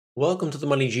Welcome to the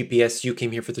Money GPS. You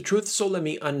came here for the truth, so let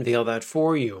me unveil that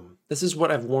for you. This is what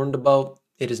I've warned about.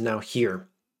 It is now here,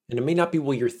 and it may not be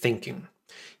what you're thinking.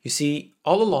 You see,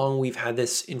 all along we've had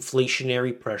this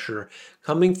inflationary pressure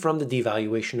coming from the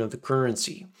devaluation of the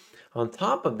currency. On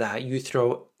top of that, you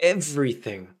throw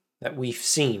everything that we've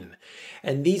seen,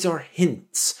 and these are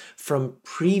hints from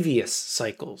previous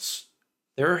cycles.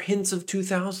 There are hints of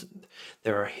 2000.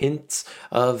 There are hints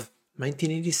of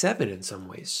 1987 in some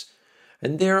ways.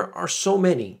 And there are so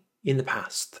many in the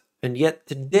past. And yet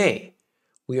today,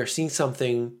 we are seeing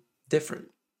something different.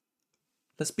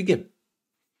 Let's begin.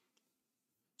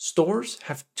 Stores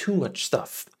have too much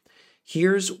stuff.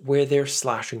 Here's where they're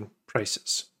slashing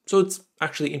prices. So it's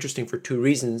actually interesting for two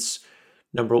reasons.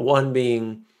 Number one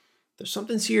being there's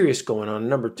something serious going on.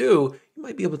 Number two, you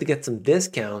might be able to get some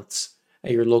discounts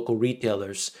at your local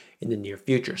retailers in the near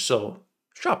future. So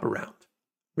shop around.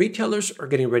 Retailers are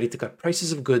getting ready to cut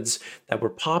prices of goods that were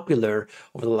popular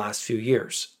over the last few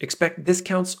years. Expect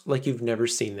discounts like you've never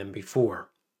seen them before.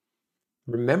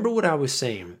 Remember what I was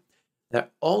saying,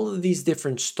 that all of these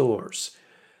different stores,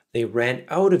 they ran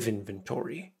out of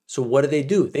inventory. So what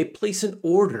do? They place an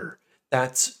order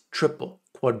that's triple,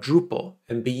 quadruple,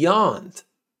 and beyond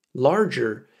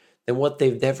larger than what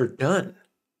they've ever done.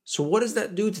 So what does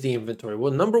that do to the inventory?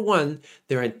 Well, number one,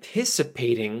 they're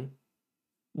anticipating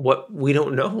what we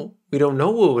don't know. We don't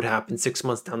know what would happen 6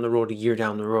 months down the road, a year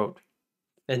down the road.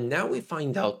 And now we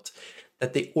find out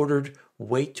that they ordered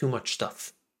way too much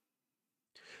stuff.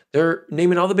 They're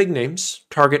naming all the big names: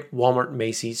 Target, Walmart,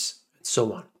 Macy's, and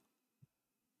so on.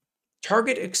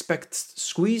 Target expects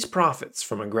squeeze profits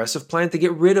from aggressive plan to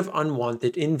get rid of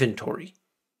unwanted inventory.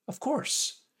 Of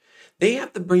course. They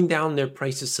have to bring down their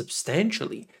prices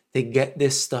substantially to get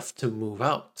this stuff to move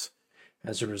out.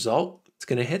 As a result, it's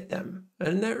going to hit them,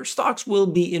 and their stocks will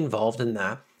be involved in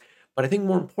that. But I think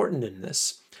more important than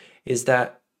this is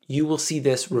that you will see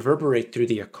this reverberate through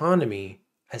the economy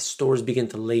as stores begin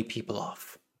to lay people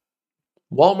off.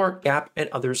 Walmart, Gap, and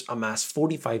others amass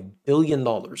 $45 billion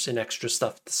in extra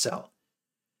stuff to sell.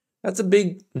 That's a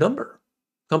big number.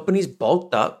 Companies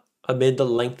bulked up amid the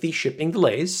lengthy shipping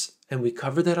delays, and we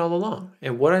covered that all along.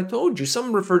 And what I told you,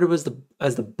 some refer to as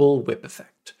the bullwhip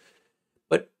effect.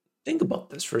 Think about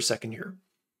this for a second here.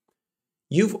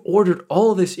 You've ordered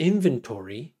all this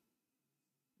inventory.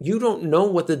 You don't know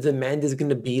what the demand is going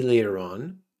to be later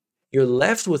on. You're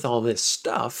left with all this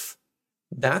stuff.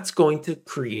 That's going to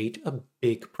create a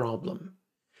big problem.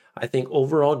 I think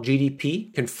overall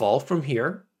GDP can fall from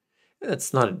here.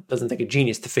 Doesn't take a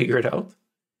genius to figure it out.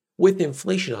 With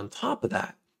inflation on top of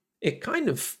that, it kind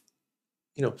of,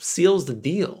 seals the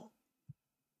deal.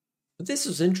 But this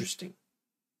is interesting.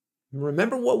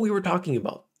 Remember what we were talking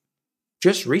about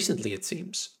just recently, it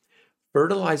seems.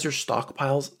 Fertilizer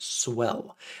stockpiles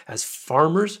swell as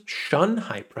farmers shun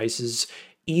high prices,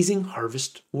 easing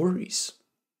harvest worries.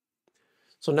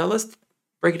 So now let's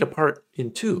break it apart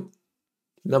in two.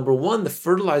 Number one, the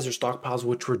fertilizer stockpiles,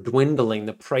 which were dwindling,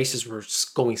 the prices were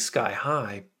going sky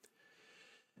high,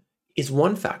 is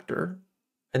one factor,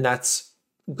 and that's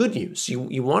good news.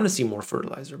 You want to see more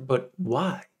fertilizer, but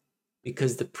why?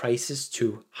 Because the price is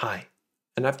too high.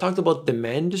 And I've talked about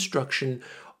demand destruction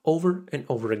over and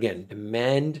over again.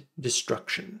 Demand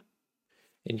destruction.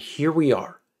 And here we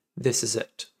are. This is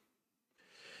it.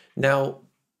 Now,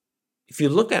 if you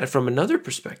look at it from another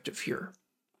perspective here,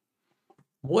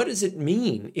 what does it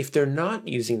mean if they're not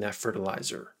using that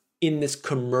fertilizer in this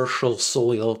commercial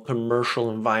soil,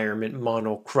 commercial environment,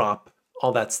 monocrop,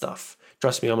 all that stuff?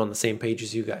 Trust me, I'm on the same page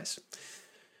as you guys.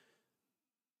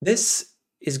 This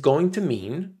is going to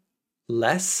mean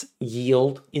less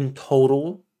yield in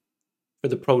total for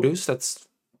the produce that's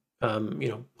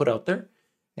put out there,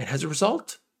 and as a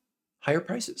result, higher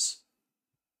prices.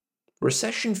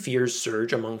 Recession fears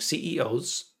surge among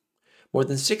CEOs. More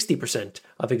than 60%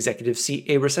 of executives see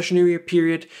a recessionary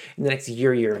period in the next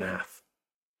year and a half.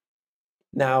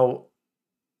 Now,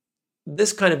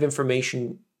 this kind of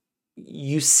information,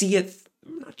 you see it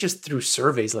not just through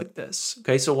surveys like this.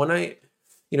 Okay, so when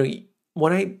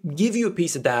I give you a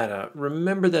piece of data,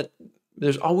 remember that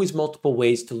there's always multiple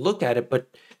ways to look at it, but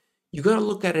you got to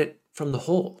look at it from the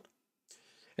whole.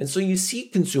 And so you see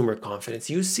consumer confidence,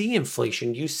 you see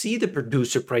inflation, you see the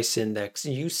producer price index,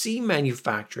 you see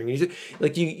manufacturing,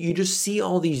 you just see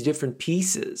all these different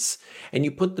pieces, and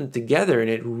you put them together, and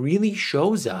it really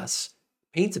shows us,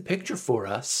 paints a picture for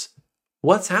us,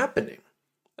 what's happening.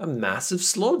 A massive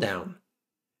slowdown.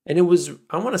 And it was,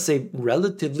 I want to say,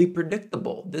 relatively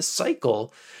predictable. This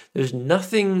cycle, there's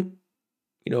nothing,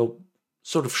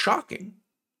 sort of shocking.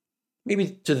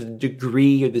 Maybe to the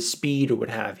degree or the speed or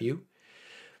what have you,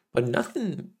 but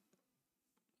nothing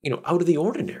out of the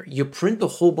ordinary. You print a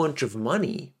whole bunch of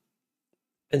money,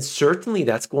 and certainly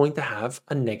that's going to have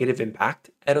a negative impact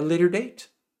at a later date.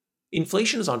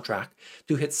 Inflation is on track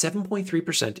to hit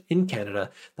 7.3% in Canada,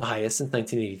 the highest since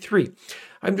 1983.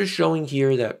 I'm just showing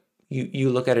here that you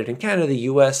look at it in Canada, the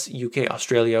US, UK,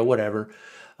 Australia, whatever.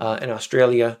 And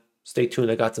Australia, stay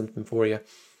tuned, I got something for you.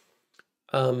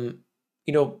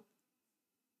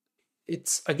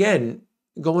 It's, again,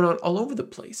 going on all over the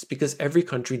place because every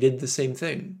country did the same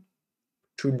thing.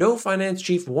 Trudeau finance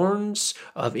chief warns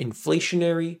of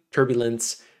inflationary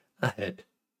turbulence ahead.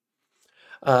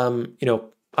 I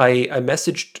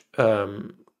messaged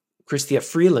Chrystia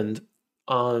Freeland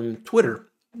on Twitter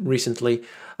recently.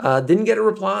 Didn't get a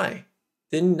reply.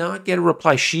 Did not get a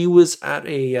reply. She was at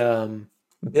a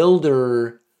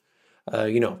Builder,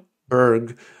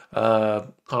 Berg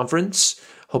conference.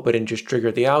 Hope I didn't just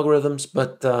trigger the algorithms.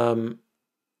 But,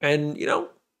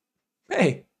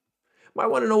 hey, might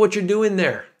want to know what you're doing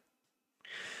there.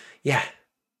 Yeah,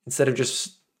 instead of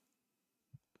just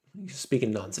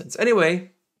speaking nonsense.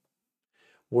 Anyway,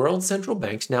 world central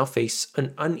banks now face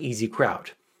an uneasy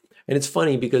crowd. And it's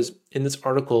funny because in this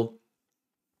article,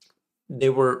 they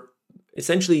were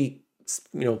essentially,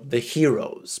 the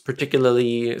heroes,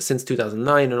 particularly since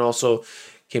 2009 and also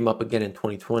came up again in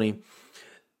 2020.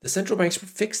 The central banks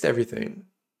fixed everything.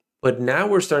 But now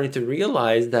we're starting to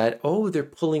realize that, they're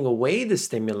pulling away the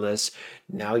stimulus.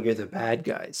 Now you're the bad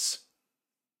guys.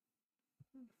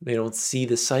 They don't see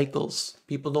the cycles.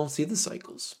 People don't see the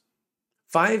cycles.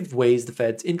 5 ways the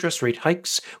Fed's interest rate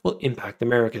hikes will impact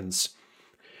Americans.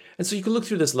 And so you can look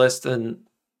through this list and,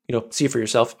 see for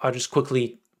yourself. I'll just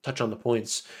quickly touch on the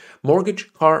points.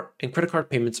 Mortgage, car, and credit card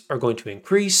payments are going to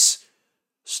increase.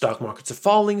 Stock markets are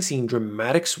falling, seeing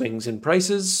dramatic swings in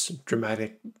prices,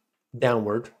 dramatic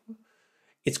downward.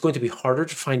 It's going to be harder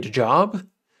to find a job,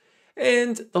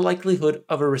 and the likelihood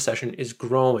of a recession is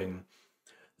growing.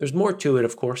 There's more to it,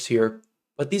 of course, here,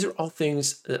 but these are all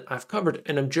things that I've covered,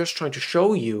 and I'm just trying to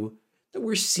show you that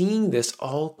we're seeing this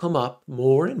all come up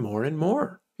more and more and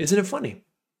more. Isn't it funny?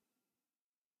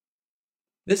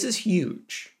 This is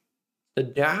huge. The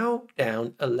Dow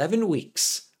down 11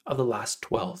 weeks of the last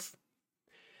 12.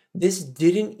 This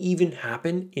didn't even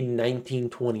happen in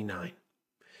 1929.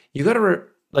 You got to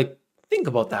think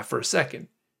about that for a second.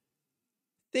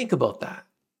 Think about that.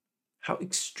 How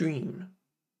extreme.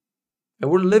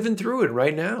 And we're living through it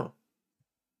right now.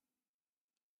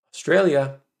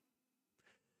 Australia.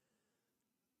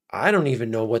 I don't even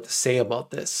know what to say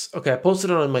about this. Okay, I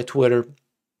posted it on my Twitter.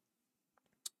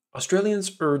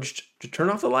 Australians urged to turn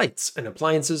off the lights and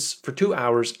appliances for 2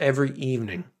 hours every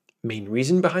evening. Main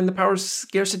reason behind the power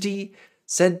scarcity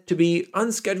said to be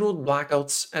unscheduled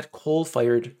blackouts at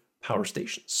coal-fired power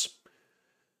stations.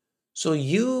 So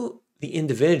you, the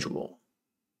individual,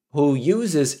 who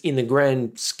uses, in the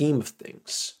grand scheme of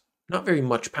things, not very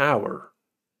much power,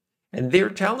 and they're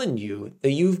telling you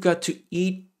that you've got to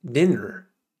eat dinner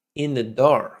in the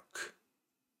dark.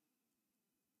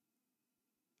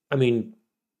 I mean,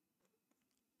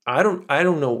 I don't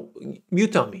know. You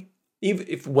tell me,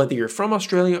 if whether you're from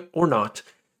Australia or not,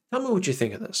 tell me what you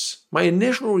think of this. My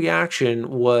initial reaction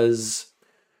was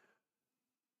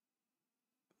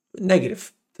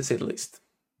negative, to say the least.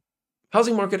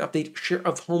 Housing market update: share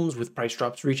of homes with price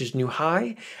drops reaches new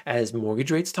high as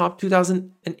mortgage rates top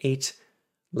 2008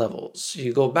 levels.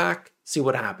 You go back, see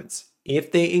what happens.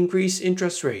 If they increase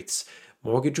interest rates,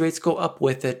 mortgage rates go up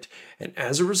with it, and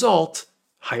as a result,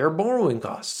 higher borrowing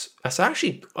costs. That's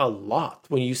actually a lot.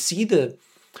 When you see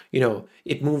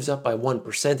it moves up by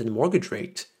 1% in the mortgage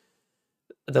rate,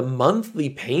 the monthly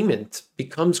payment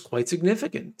becomes quite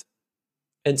significant.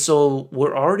 And so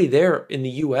we're already there. In the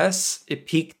US, it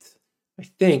peaked, I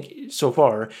think, so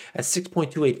far at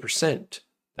 6.28%.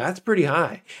 That's pretty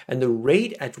high. And the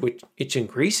rate at which it's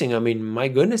increasing, I mean, my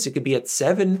goodness, it could be at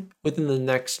 7 within the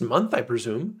next month, I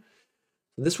presume.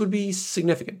 This would be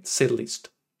significant, to say the least.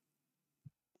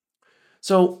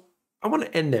 So I want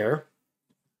to end there.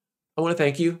 I want to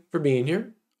thank you for being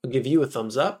here. I'll give you a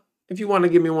thumbs up. If you want to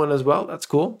give me one as well, that's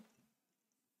cool.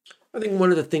 I think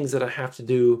one of the things that I have to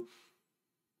do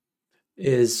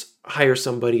is hire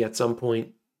somebody at some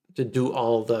point to do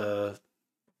all the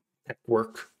tech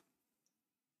work.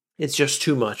 It's just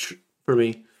too much for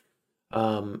me.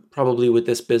 Probably with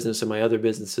this business and my other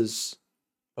businesses,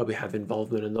 probably have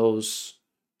involvement in those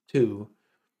too.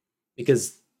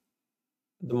 Because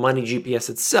the Money GPS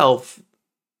itself,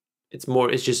 it's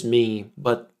just me.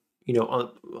 But,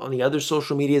 on the other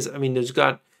social medias, I mean, there's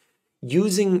got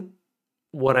using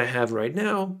what I have right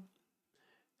now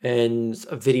and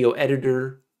a video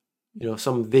editor.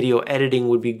 Some video editing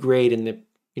would be great, and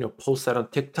post that on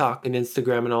TikTok and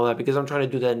Instagram and all that, because I'm trying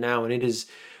to do that now, and it is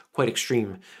quite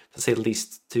extreme, to say the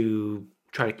least, to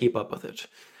try to keep up with it.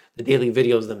 The daily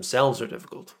videos themselves are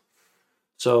difficult.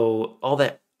 So all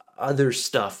that other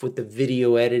stuff with the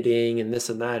video editing and this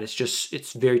and that,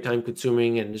 it's very time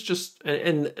consuming, and it's just,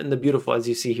 and the beautiful, as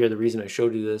you see here, the reason I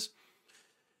showed you this,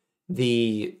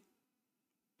 the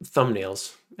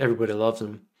thumbnails, everybody loves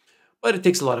them, but it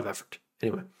takes a lot of effort.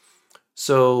 Anyway,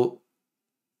 so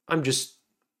I'm just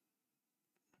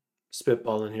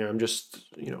spitballing here. I'm just,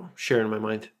 sharing my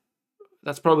mind.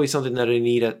 That's probably something that I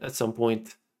need at some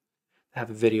point, to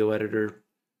have a video editor,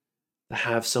 to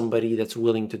have somebody that's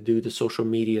willing to do the social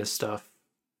media stuff.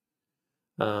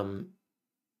 I'm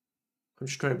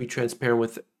just trying to be transparent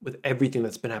with everything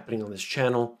that's been happening on this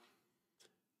channel.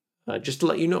 Just to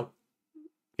let you know,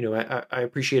 I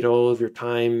appreciate all of your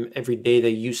time every day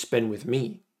that you spend with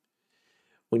me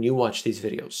when you watch these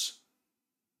videos.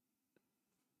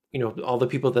 All the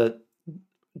people that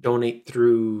donate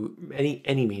through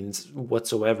any means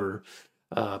whatsoever,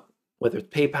 whether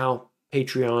it's PayPal,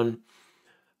 Patreon,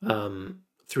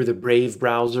 through the Brave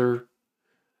browser,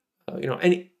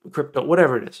 any crypto,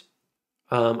 whatever it is.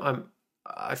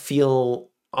 I feel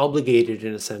obligated,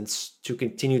 in a sense, to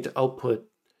continue to output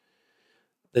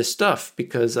this stuff,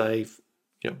 because I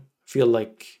feel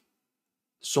like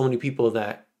so many people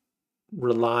that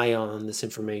rely on this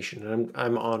information, and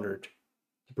I'm honored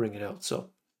to bring it out. So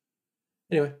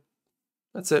anyway,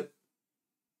 that's it.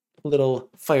 A little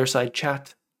fireside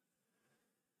chat.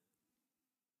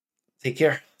 Take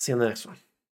care. See you on the next one.